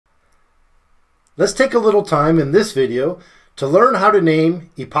Let's take a little time in this video to learn how to name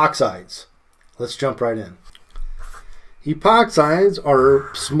epoxides. Let's jump right in. Epoxides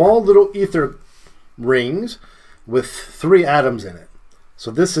are small little ether rings with 3 atoms in it.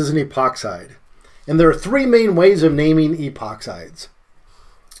 So this is an epoxide. And there are 3 main ways of naming epoxides.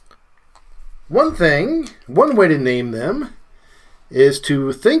 One way to name them is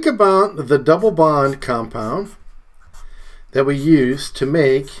to think about the double bond compound that we use to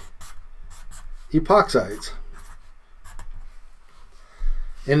make epoxides.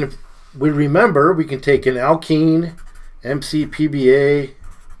 And if we remember, we can take an alkene, MCPBA,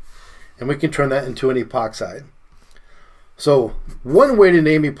 and we can turn that into an epoxide. So one way to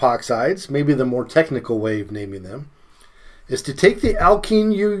name epoxides, maybe the more technical way of naming them, is to take the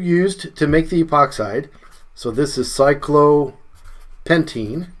alkene you used to make the epoxide. So this is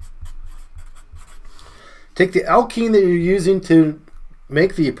cyclopentene. Take the alkene that you're using to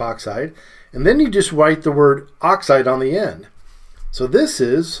make the epoxide, and then you just write the word oxide on the end. So this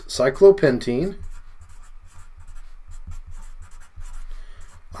is cyclopentene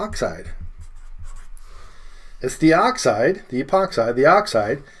oxide. It's the oxide, the epoxide, the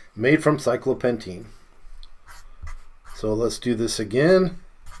oxide made from cyclopentene. So let's do this again.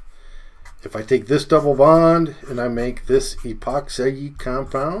 If I take this double bond and I make this epoxy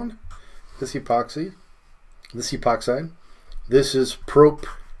compound, this epoxide, this is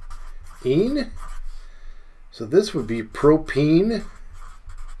propene. So this would be propene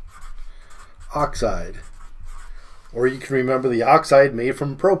oxide. Or you can remember the oxide made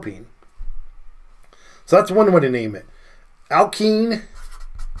from propene. So that's one way to name it. Alkene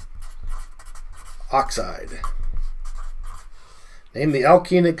oxide. Name the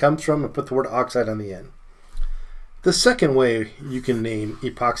alkene it comes from and put the word oxide on the end. The second way you can name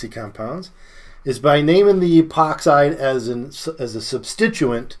epoxy compounds is by naming the epoxide as a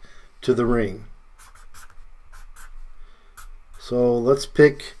substituent to the ring. So let's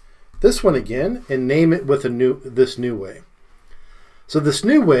pick this one again and name it with this new way. So this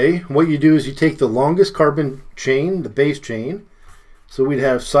new way, what you do is you take the longest carbon chain, the base chain. So we'd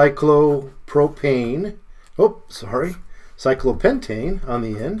have cyclopentane on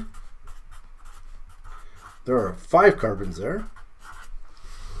the end. There are 5 carbons there.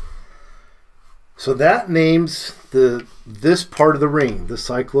 So that names this part of the ring, the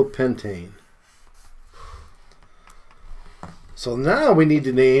cyclopentane. So now we need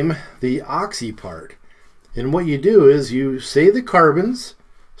to name the oxy part. And what you do is you say the carbons.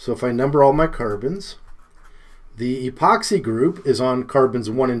 So if I number all my carbons, the epoxy group is on carbons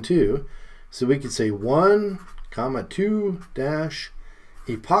 1 and 2. So we could say 1, 2 dash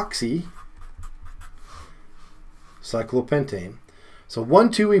epoxy cyclopentane. So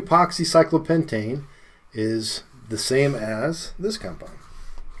 1,2 epoxy cyclopentane is the same as this compound.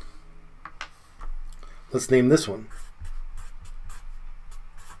 Let's name this one.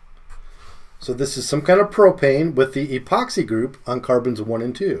 So this is some kind of propane with the epoxy group on carbons 1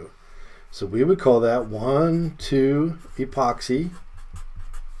 and 2. So we would call that 1,2 epoxy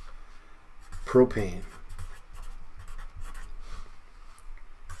propane.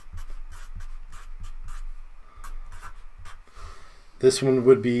 This one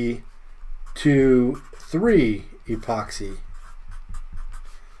would be 2,3 epoxy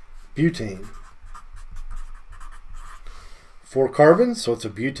butane. 4 carbons, so it's a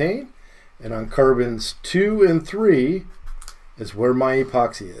butane. And on carbons 2 and 3 is where my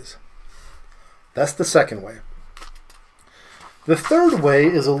epoxy is. That's the second way. The third way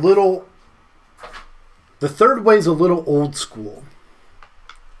is a little old school.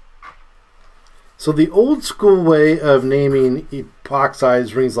 So the old school way of naming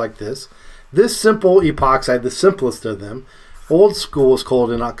epoxides rings like this. This simple epoxide, the simplest of them, old school is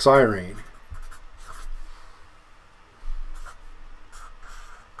called an oxirane.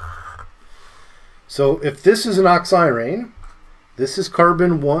 So if this is an oxirane, this is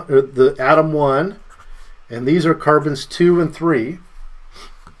carbon 1, or the atom 1, and these are carbons 2 and 3.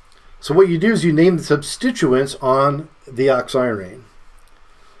 So what you do is you name the substituents on the oxirane.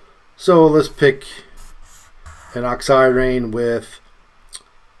 So let's pick an oxirane with,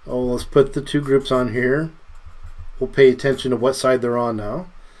 let's put the 2 groups on here. We'll pay attention to what side they're on now.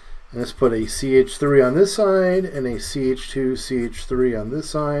 And let's put a CH3 on this side and a CH2, CH3 on this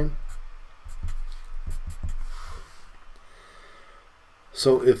side.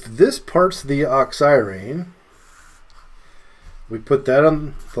 So if this part's the oxirane, we put that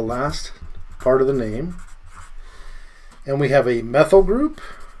on the last part of the name. And we have a methyl group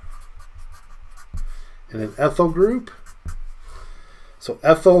and an ethyl group. So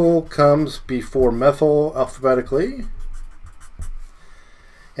ethyl comes before methyl alphabetically.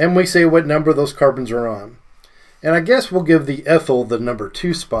 And we say what number those carbons are on. And I guess we'll give the ethyl the number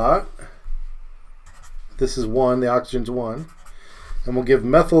 2 spot. This is 1, the oxygen's 1. And we'll give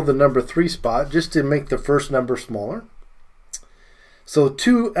methyl the number 3 spot just to make the first number smaller. So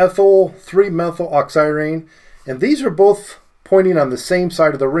 2 ethyl, 3 methyl oxirane. And these are both pointing on the same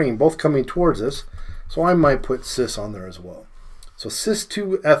side of the ring, both coming towards us. So I might put cis on there as well. So cis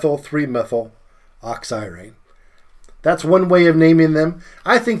 2 ethyl, 3 methyl oxirane. That's one way of naming them.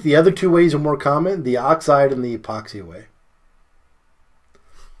 I think the other 2 ways are more common, the oxide and the epoxy way.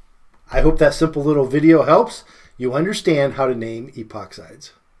 I hope that simple little video helps you understand how to name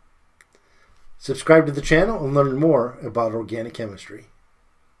epoxides. Subscribe to the channel and learn more about organic chemistry.